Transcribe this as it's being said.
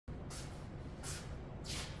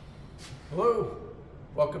Hello,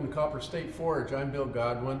 welcome to Copper State Forge. I'm Bill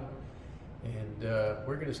Godwin, and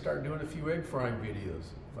we're going to start doing a few egg frying videos.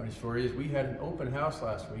 Funny story is we had an open house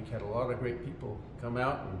last week, had a lot of great people come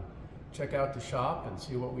out and check out the shop and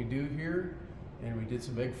see what we do here, and we did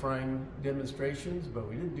some egg frying demonstrations, but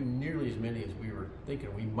we didn't do nearly as many as we were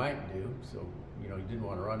thinking we might do, so you didn't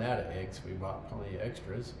want to run out of eggs, so we bought plenty of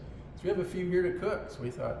extras. So we have a few here to cook, so we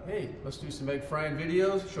thought, hey, let's do some egg frying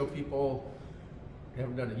videos, show people. We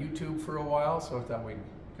haven't done a YouTube for a while, so I thought we'd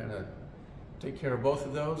kind of take care of both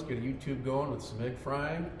of those, get a YouTube going with some egg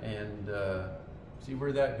frying, and see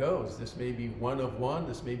where that goes. This may be one of one,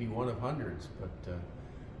 this may be one of hundreds, but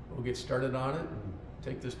we'll get started on it and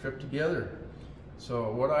take this trip together. So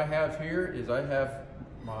what I have here is I have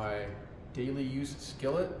my daily use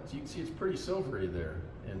skillet. As you can see, it's pretty silvery there,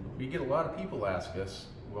 and we get a lot of people ask us,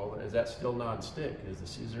 well, is that still non-stick?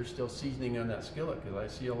 Is there still seasoning on that skillet? Because I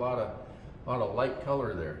see a lot of light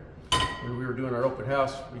color there. When we were doing our open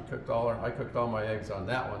house, I cooked all my eggs on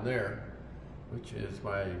that one there, which is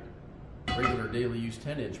my regular daily use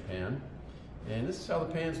 10-inch pan. And this is how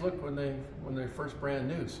the pans look when they're first brand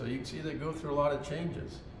new. So you can see they go through a lot of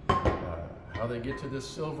changes. How they get to this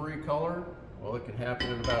silvery color, well, it can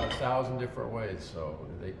happen in about 1,000 different ways. So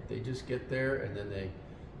they just get there and then they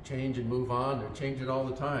change and move on. They're changing all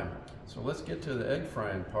the time. So let's get to the egg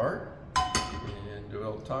frying part, and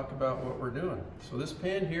we'll talk about what we're doing. So this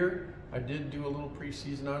pan here, I did do a little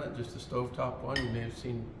pre-season on it, just a stovetop one. You may have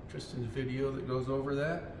seen Tristan's video that goes over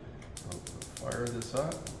that. I'll fire this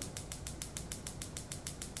up.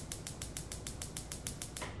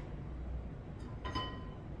 Try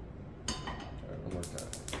it one more time.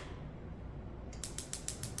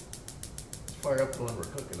 Let's fire up the one we're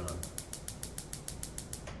cooking on.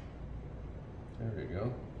 There we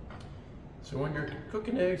go. So when you're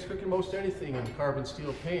cooking eggs, cooking most anything in a carbon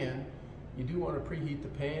steel pan, you do want to preheat the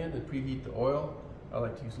pan and preheat the oil. I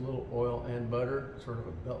like to use a little oil and butter, sort of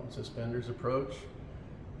a belt and suspenders approach.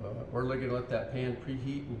 We're going to let that pan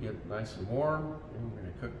preheat and get nice and warm, and we're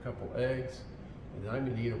going to cook a couple eggs, and then I'm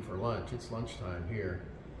going to eat them for lunch. It's lunchtime here.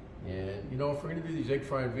 And if we're going to do these egg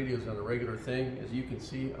frying videos on a regular thing, as you can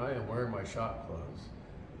see, I am wearing my shop clothes.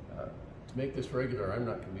 To make this regular, I'm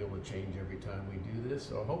not going to be able to change every time we do this,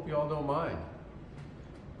 so I hope you all don't mind.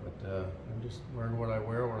 But I'm just wearing what I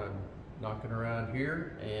wear when I'm knocking around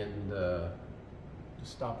here, and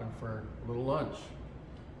just stopping for a little lunch.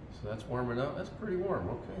 So that's warming up. That's pretty warm.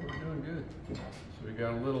 Okay, we're doing good. So we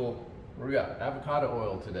got we got avocado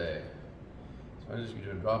oil today. So I'm just going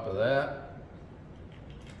to do a drop of that.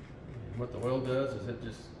 And what the oil does is it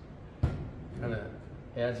just kind of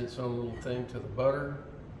adds its own little thing to the butter,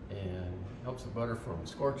 and helps the butter from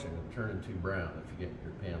scorching and turning too brown if you get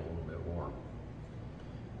your pan a little bit warm.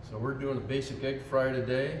 So we're doing a basic egg fry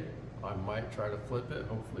today. I might try to flip it.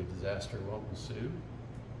 Hopefully disaster won't ensue.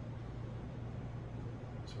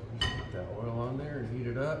 So just put that oil on there and heat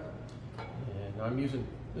it up. And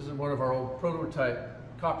this is one of our old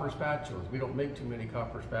prototype copper spatulas. We don't make too many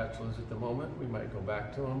copper spatulas at the moment. We might go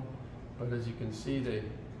back to them. But as you can see,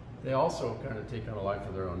 they also kind of take on a life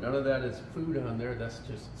of their own. None of that is food on there, that's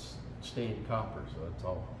just stained copper, so it's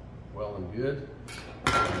all well and good.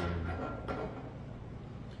 And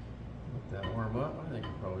let that warm up. I think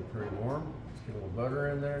it's probably pretty warm. Let's get a little butter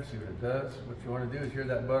in there, see what it does. What you want to do is hear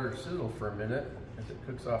that butter sizzle for a minute as it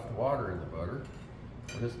cooks off the water in the butter.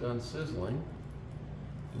 When it's done sizzling,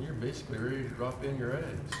 then you're basically ready to drop in your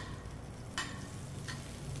eggs.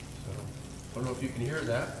 So, I don't know if you can hear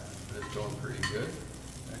that, but it's going pretty good.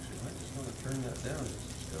 Actually, I just want to turn that down just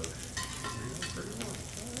a skosh. There you go, pretty warm.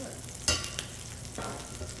 All right.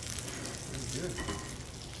 Pretty good.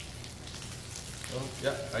 So,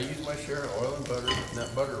 yeah, I use my share of oil and butter, and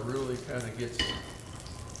that butter really kind of gets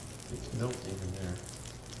melting in there.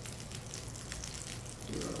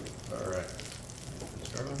 All right.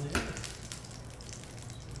 Start on the other.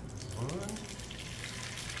 One.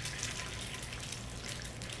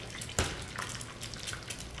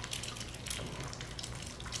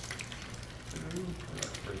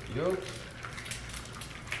 Break the yolks.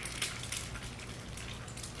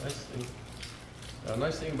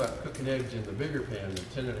 Nice thing about cooking eggs in the bigger pan, the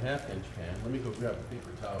 10.5-inch pan. Let me go grab a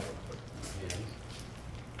paper towel real quick in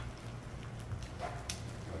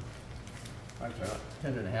my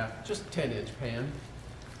hands. 10.5, just 10-inch pan.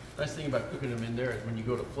 Nice thing about cooking them in there is when you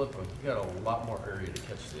go to flip them, you got a lot more area to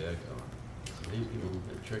catch the eggs on. So these get a little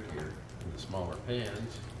bit trickier in the smaller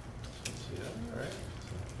pans. See that? All right.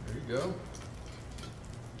 So there you go.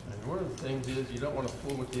 And one of the things is you don't want to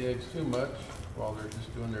fool with the eggs too much while they're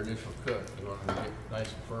just doing their initial cook. You want them to get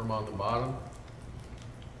nice and firm on the bottom.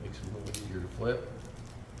 Makes them a little easier to flip.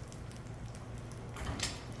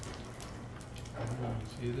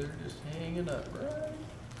 See, they're just hanging up right there.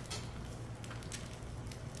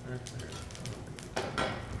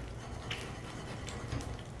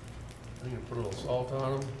 I'm going to put a little salt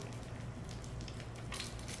on them.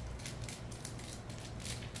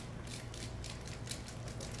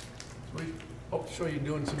 So we hope to show you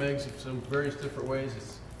doing some eggs in some various different ways.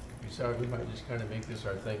 We decided we might just kind of make this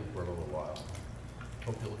our thing for a little while.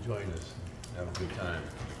 Hope you'll join us and have a good time.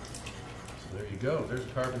 So there you go. There's a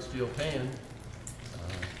carbon steel pan.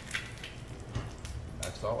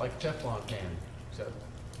 That's all like a Teflon pan, except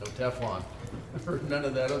no Teflon. Or none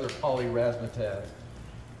of that other poly razzmatazz.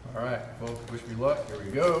 All right, folks, wish me luck. Here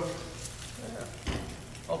we go. Yeah,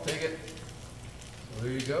 I'll take it. So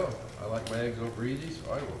there you go. I like my eggs over easy,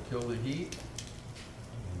 so I will kill the heat.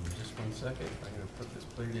 In just 1 second, I'm going to put this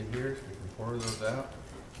plate in here so we can pour those out.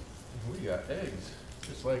 And we got eggs,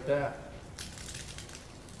 just like that.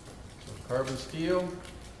 So carbon steel,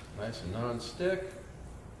 nice and non-stick.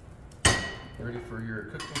 Ready for your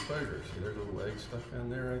cooking pleasure. See, there's a little egg stuck down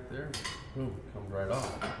there, right there. Boom, comes right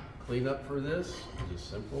off. Clean up for this is as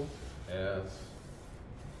simple as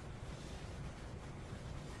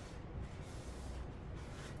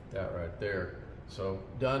that right there. So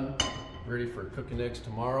done, ready for cooking eggs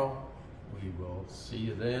tomorrow. We will see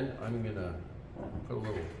you then. I'm gonna put a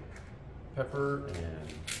little pepper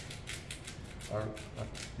and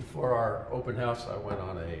before our open house, I went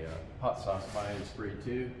on a hot sauce buying spree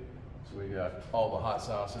too. So we got all the hot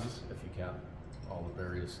sauces, if you count all the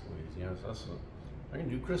various Louisiana sauces. I'm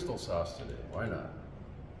gonna do crystal sauce today, why not?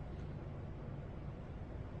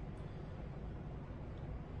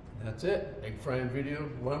 That's it, egg frying video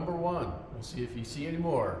number 1. We'll see if you see any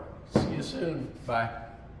more. See you soon, bye.